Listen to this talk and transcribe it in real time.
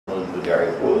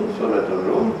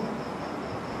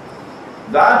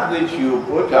that which you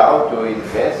put out or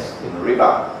invest in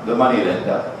riba, the money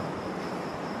lender,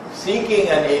 seeking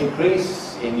an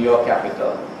increase in your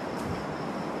capital,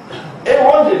 it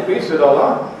won't increase with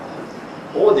Allah.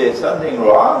 Oh, there's something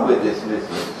wrong with this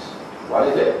business. What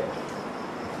is it?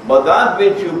 But that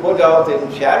which you put out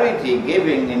in charity,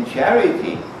 giving in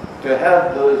charity, to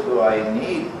help those who are in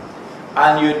need,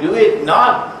 and you do it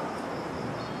not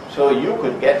so you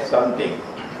could get something,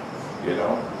 you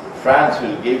know. France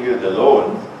will give you the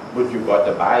loan, but you've got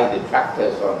to buy the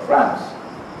tractors from France.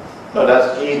 No,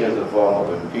 that's aid as a form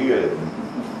of imperialism.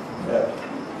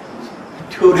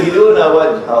 Turiduna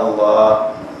wajh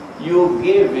Allah, you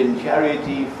give in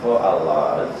charity for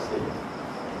Allah's sake,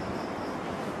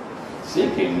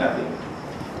 seeking nothing.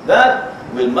 That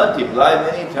will multiply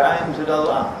many times with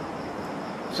Allah.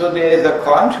 So there is a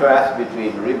contrast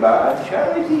between riba and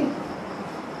charity.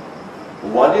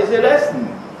 What is the lesson?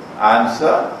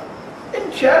 Answer: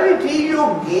 in charity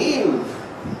you give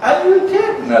and you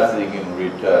take nothing in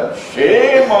return.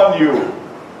 Shame on you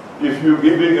if you're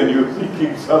giving and you're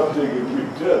seeking something in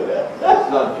return. That's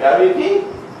not charity.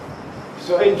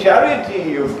 So in charity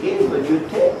you give and you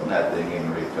take nothing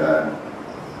in return.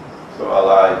 So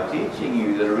Allah is teaching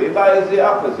you that riba is the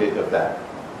opposite of that.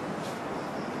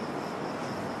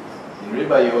 In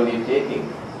riba you're only taking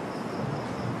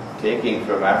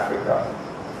from Africa,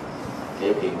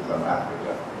 taking from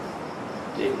Africa,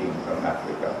 taking from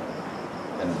Africa,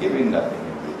 and giving nothing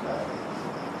in return.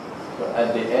 So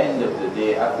at the end of the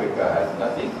day, Africa has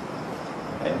nothing,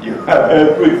 and you have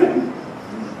everything.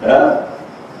 Huh?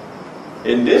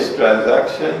 In this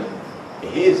transaction,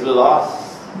 his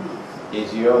loss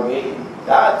is your gain.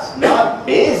 That's not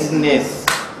business.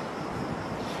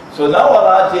 So now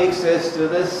Allah takes us to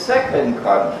the second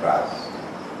contrast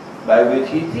by which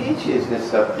He teaches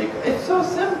this subject. It's so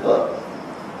simple.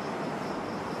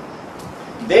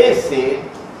 They say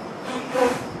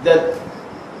that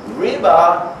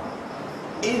riba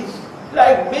is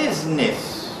like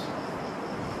business.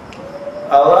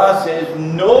 Allah says,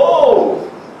 no.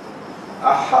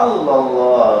 أحل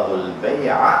الله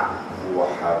البيع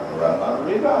وحرم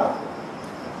الربا.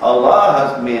 Allah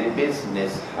has made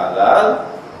business halal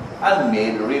and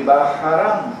made riba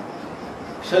haram.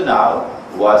 So now,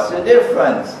 what's the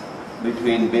difference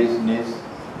between business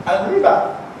and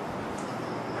riba?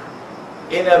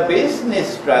 In a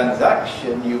business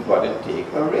transaction, you've got to take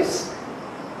a risk.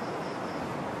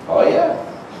 Oh yeah.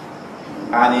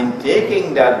 And in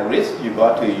taking that risk, you've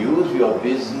got to use your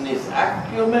business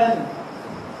acumen.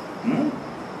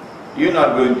 You're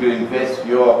not going to invest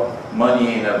your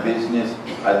money in a business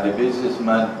and the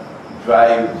businessman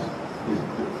runs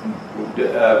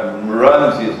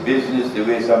his business the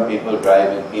way some people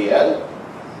drive in KL.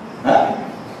 Huh?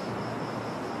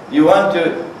 You want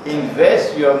to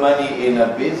invest your money in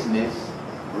a business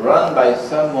run by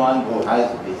someone who has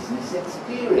business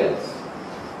experience,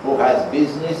 who has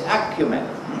business acumen.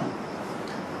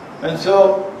 And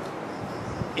so,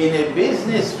 in a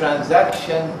business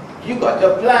transaction, you got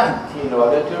to plant in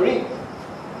order to reap.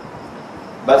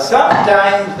 But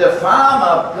sometimes the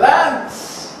farmer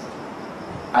plants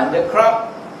and the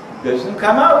crop doesn't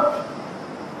come out.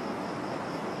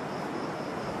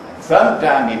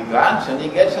 Sometimes he plants and he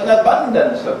gets an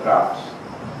abundance of crops.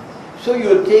 So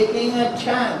you're taking a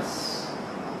chance.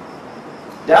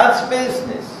 That's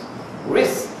business.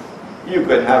 Risk. You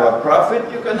can have a profit,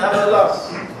 you can have a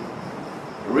loss.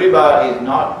 Riba is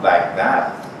not like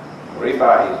that.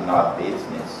 Riba is not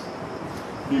business.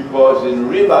 Because in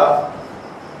riba,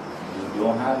 you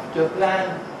don't have to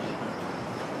plant.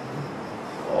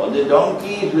 All the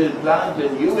donkeys will plant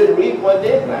and you will reap what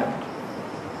they plant.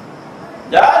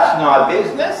 That's not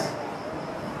business.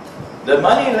 The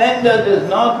money lender does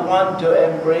not want to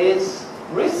embrace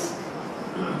risk.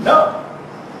 No.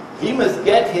 He must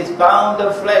get his pound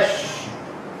of flesh,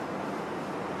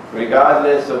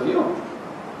 regardless of you.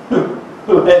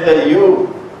 Whether you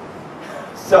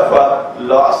suffer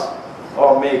loss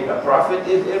or make a profit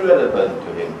is irrelevant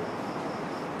to him.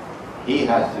 He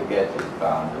has to get his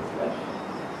pound of flesh.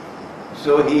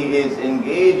 So he is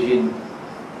engaged in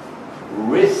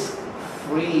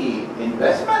risk-free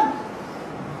investment.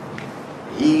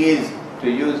 He is, to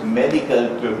use medical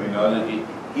terminology,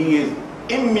 he is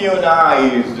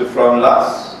immunized from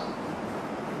loss.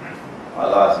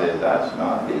 Allah says that's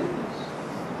not business.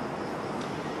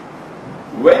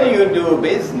 When you do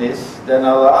business, then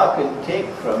Allah can take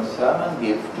from some and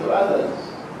give to others.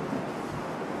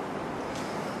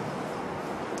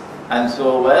 And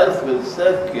so wealth will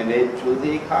circulate through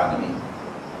the economy.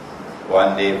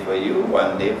 One day for you,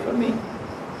 one day for me.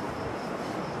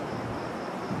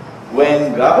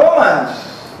 When governments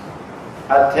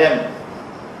attempt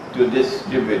to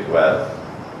distribute wealth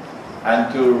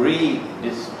and to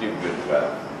redistribute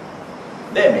wealth,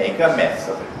 they make a mess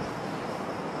of it.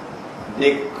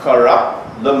 They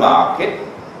corrupt the market,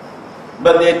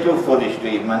 but they're too foolish to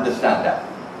even understand that.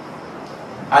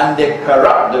 And they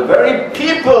corrupt the very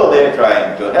people they're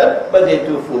trying to help, but they're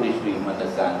too foolish to even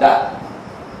understand that.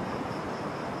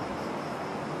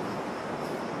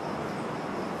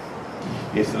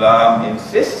 Islam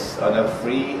insists on a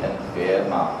free and fair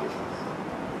market.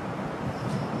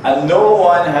 And no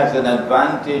one has an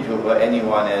advantage over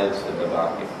anyone else in the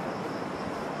market.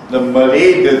 The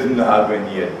Malay doesn't have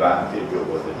any advantage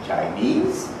over the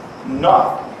Chinese,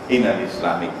 not in an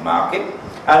Islamic market.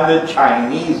 And the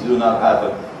Chinese do not have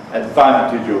an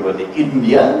advantage over the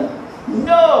Indian.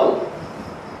 No!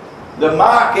 The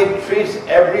market treats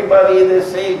everybody the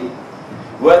same.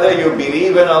 Whether you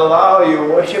believe in Allah or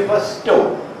you worship a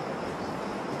stone.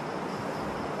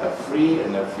 A free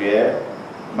and a fair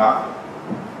market.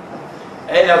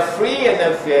 In a free and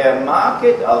a fair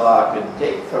market, Allah can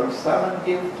take from some and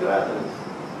give to others.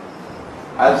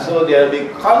 And so there will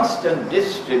be constant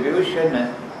distribution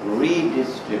and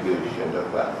redistribution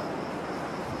of wealth.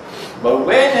 But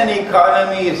when an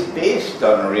economy is based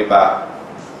on riba,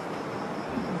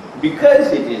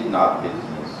 because it is not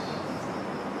business,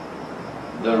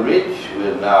 the rich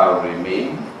will now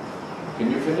remain,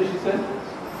 can you finish the sentence?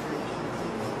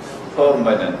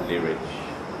 Permanently rich.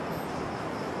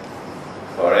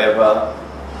 Forever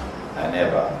and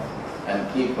ever,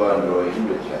 and keep on growing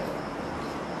richer.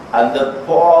 And the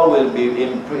poor will be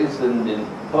imprisoned in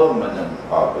permanent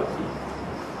poverty,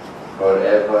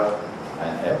 forever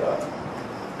and ever,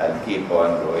 and keep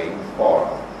on growing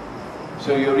poorer.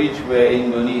 So you reach where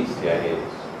Indonesia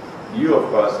is. You of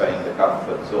course are in the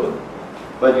comfort zone,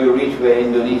 but you reach where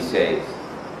Indonesia is,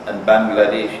 and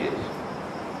Bangladesh is.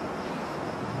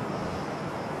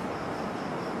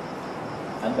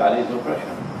 And that is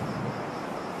oppression.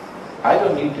 I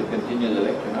don't need to continue the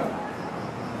lecture now.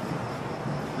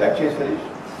 Lecture is finished.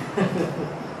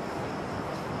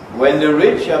 When the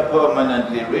rich are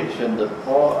permanently rich and the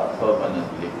poor are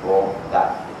permanently poor,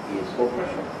 that is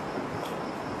oppression.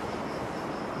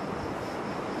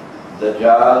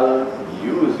 Dajjal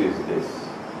uses this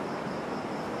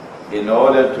in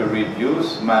order to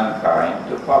reduce mankind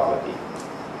to poverty.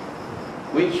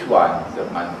 Which ones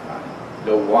of mankind?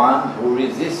 The ones who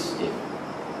resist him.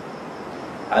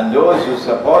 And those who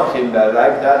support him, they're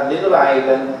like that little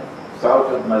island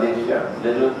south of Malaysia,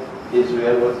 little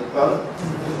Israel, what's it called?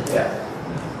 Yeah.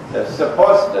 That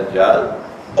supports Dajjal.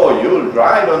 Oh, you'll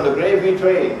ride on the gravy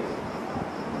train.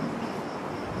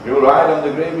 You'll ride on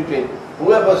the gravy train.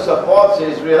 Whoever supports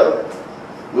Israel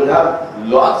will have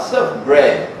lots of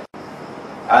bread.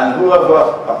 And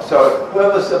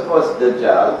whoever supports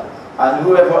Dajjal and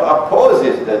whoever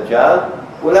opposes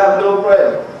Dajjal will have no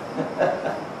bread.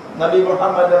 Nabi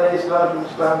Muhammad Islam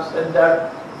said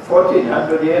that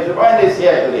 1400 years ago, and it's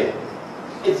here today.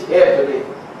 It's here today.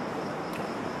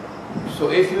 So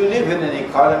if you live in an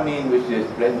economy in which there's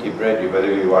plenty of bread, you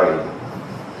better be worried.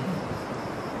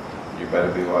 You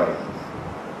better be worried.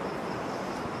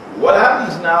 What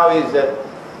happens now is that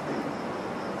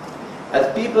as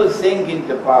people sink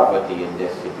into poverty and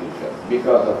destitution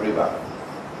because of riba,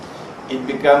 it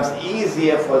becomes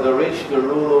easier for the rich to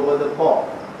rule over the poor.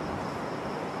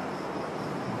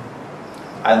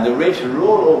 And the rich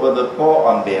rule over the poor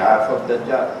on behalf of the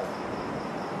Dajjal.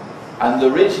 And the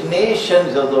rich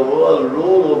nations of the world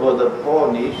rule over the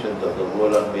poor nations of the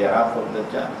world on behalf of the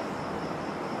Dajjal.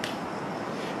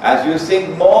 As you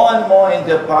sink more and more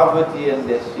into poverty and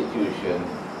destitution,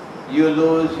 you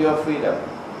lose your freedom.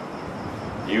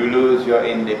 You lose your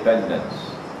independence.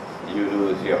 You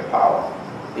lose your power.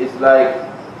 It's like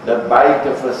the bite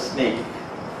of a snake,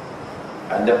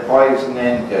 and the poison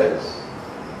enters,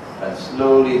 and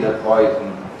slowly the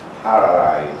poison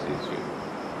paralyzes you.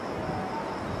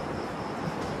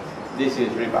 This is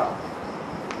riba.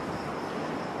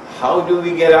 How do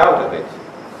we get out of it?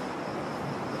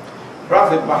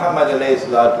 Prophet Muhammad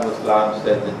ﷺ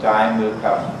said the time will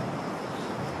come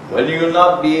when you will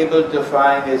not be able to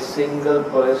find a single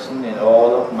person in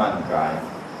all of mankind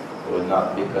who will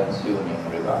not be consuming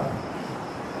riba.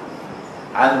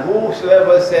 And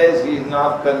whosoever says he is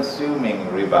not consuming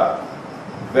riba,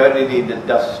 verily the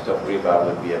dust of riba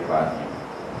will be upon him.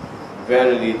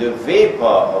 Verily the vapor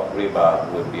of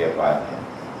riba will be upon him.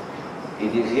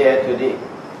 It is here today.